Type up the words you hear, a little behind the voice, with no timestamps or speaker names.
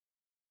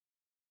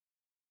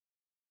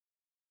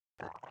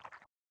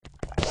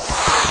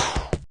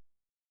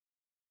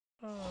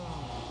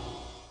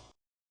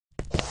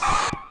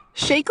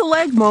Shake a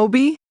leg,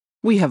 Moby.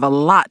 We have a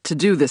lot to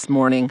do this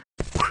morning.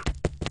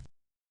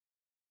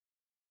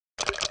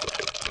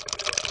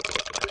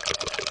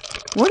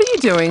 What are you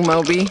doing,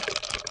 Moby?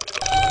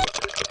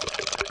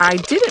 I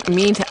didn't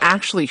mean to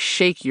actually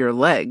shake your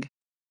leg.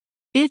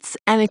 It's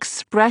an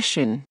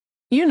expression.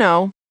 You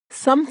know,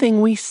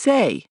 something we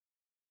say.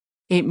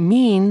 It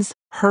means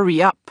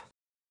hurry up.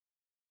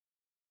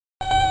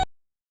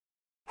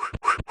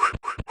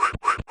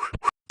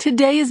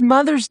 Today is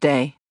Mother's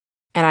Day,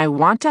 and I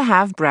want to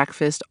have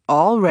breakfast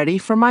all ready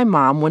for my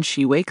mom when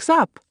she wakes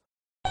up.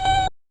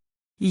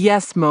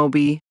 Yes,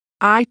 Moby,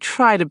 I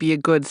try to be a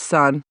good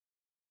son.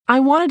 I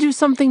want to do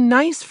something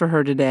nice for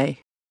her today.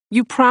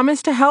 You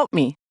promised to help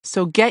me,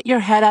 so get your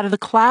head out of the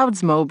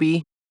clouds,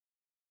 Moby.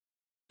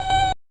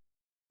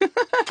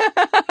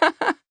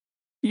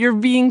 You're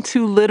being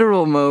too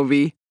literal,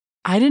 Moby.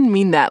 I didn't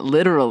mean that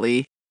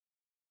literally.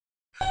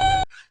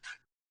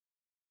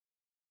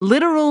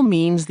 Literal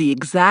means the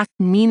exact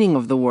meaning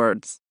of the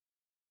words.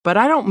 But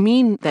I don't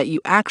mean that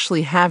you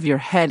actually have your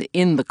head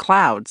in the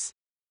clouds.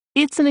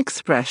 It's an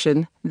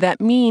expression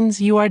that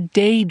means you are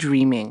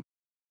daydreaming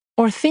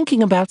or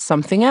thinking about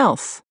something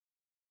else.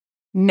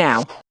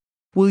 Now,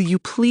 will you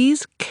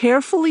please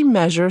carefully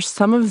measure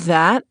some of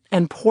that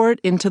and pour it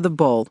into the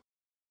bowl?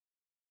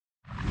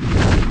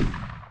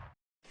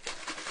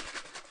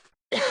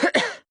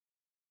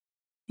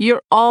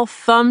 You're all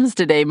thumbs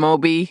today,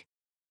 Moby.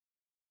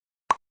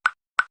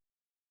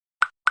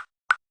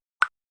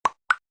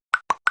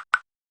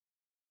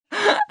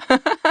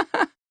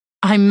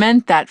 I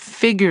meant that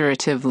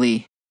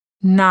figuratively,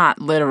 not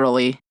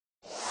literally.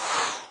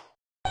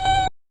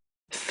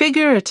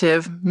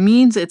 Figurative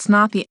means it's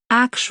not the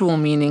actual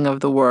meaning of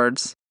the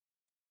words.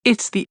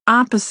 It's the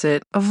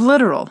opposite of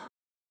literal.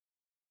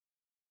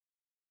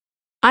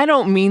 I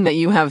don't mean that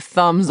you have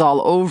thumbs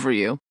all over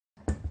you.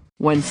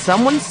 When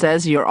someone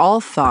says you're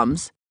all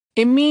thumbs,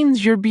 it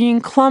means you're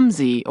being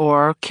clumsy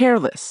or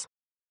careless.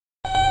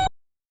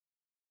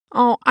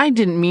 Oh, I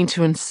didn't mean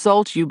to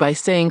insult you by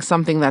saying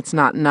something that's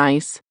not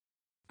nice.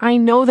 I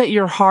know that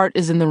your heart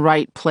is in the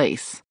right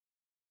place.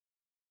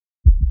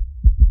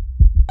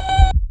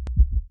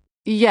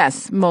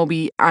 Yes,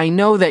 Moby, I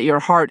know that your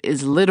heart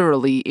is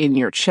literally in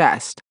your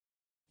chest.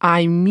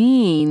 I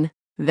mean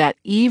that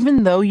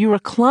even though you are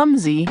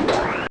clumsy,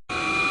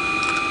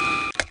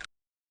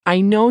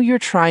 I know you're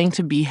trying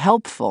to be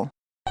helpful.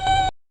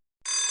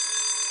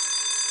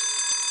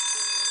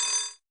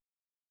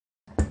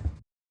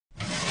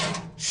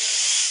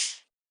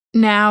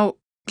 Now,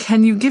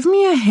 can you give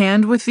me a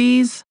hand with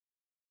these?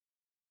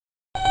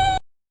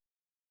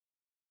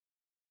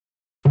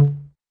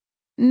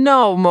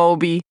 No,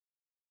 Moby.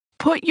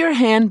 Put your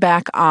hand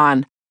back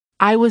on.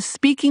 I was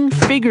speaking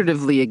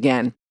figuratively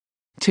again.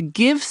 To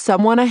give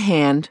someone a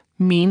hand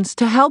means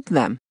to help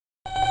them.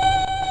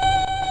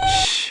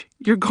 Shh,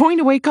 you're going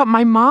to wake up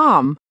my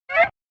mom.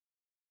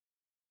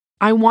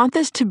 I want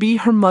this to be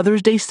her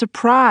Mother's Day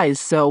surprise,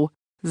 so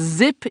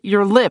zip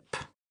your lip.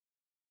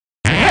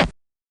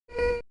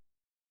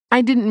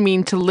 I didn't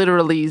mean to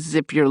literally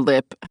zip your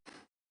lip.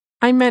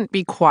 I meant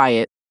be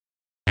quiet.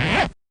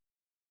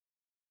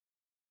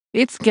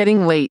 It's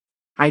getting late.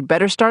 I'd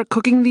better start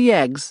cooking the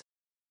eggs.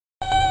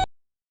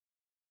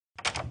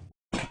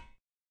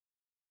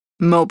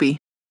 Moby,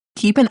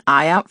 keep an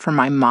eye out for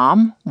my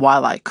mom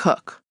while I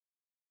cook.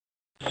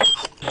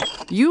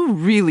 You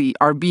really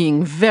are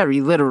being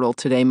very literal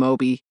today,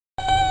 Moby.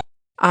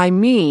 I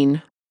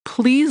mean,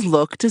 please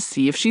look to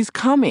see if she's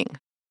coming.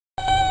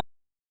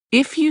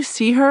 If you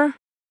see her,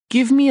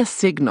 give me a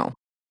signal.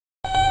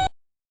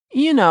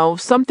 You know,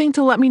 something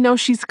to let me know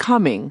she's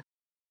coming.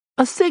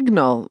 A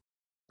signal,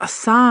 a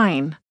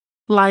sign,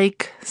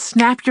 like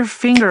snap your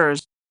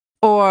fingers,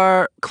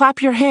 or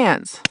clap your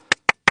hands,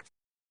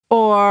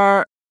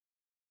 or...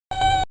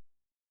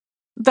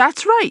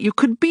 That's right, you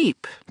could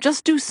beep.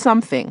 Just do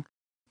something.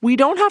 We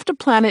don't have to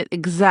plan it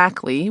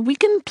exactly. We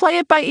can play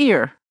it by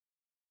ear.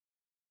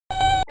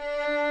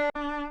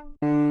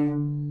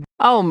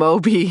 Oh,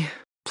 Moby,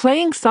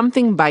 playing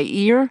something by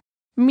ear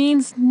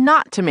means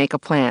not to make a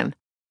plan,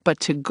 but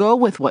to go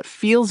with what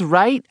feels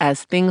right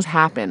as things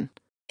happen.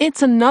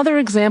 It's another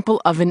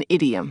example of an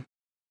idiom.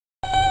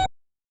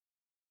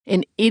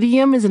 An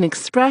idiom is an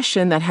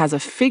expression that has a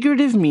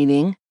figurative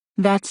meaning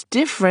that's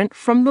different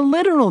from the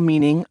literal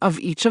meaning of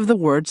each of the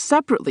words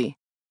separately.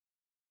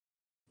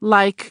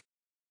 Like,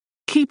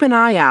 keep an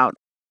eye out,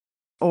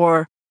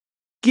 or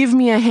give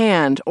me a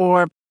hand,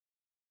 or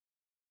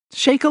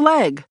shake a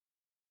leg.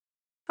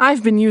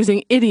 I've been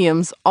using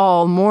idioms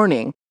all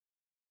morning.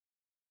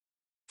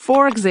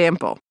 For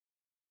example,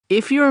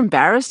 if you're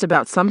embarrassed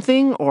about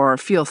something or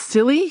feel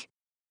silly,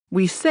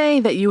 we say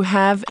that you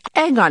have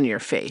egg on your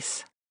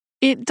face.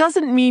 It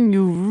doesn't mean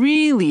you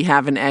really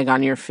have an egg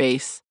on your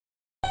face.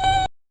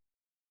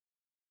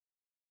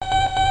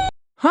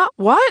 Huh?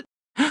 What?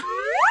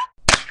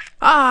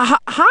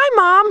 Hi,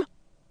 Mom.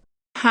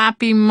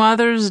 Happy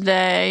Mother's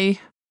Day.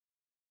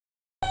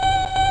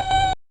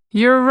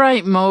 You're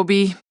right,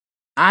 Moby.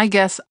 I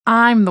guess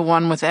I'm the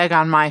one with egg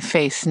on my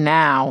face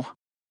now.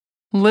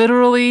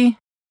 Literally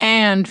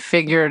and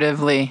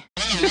figuratively.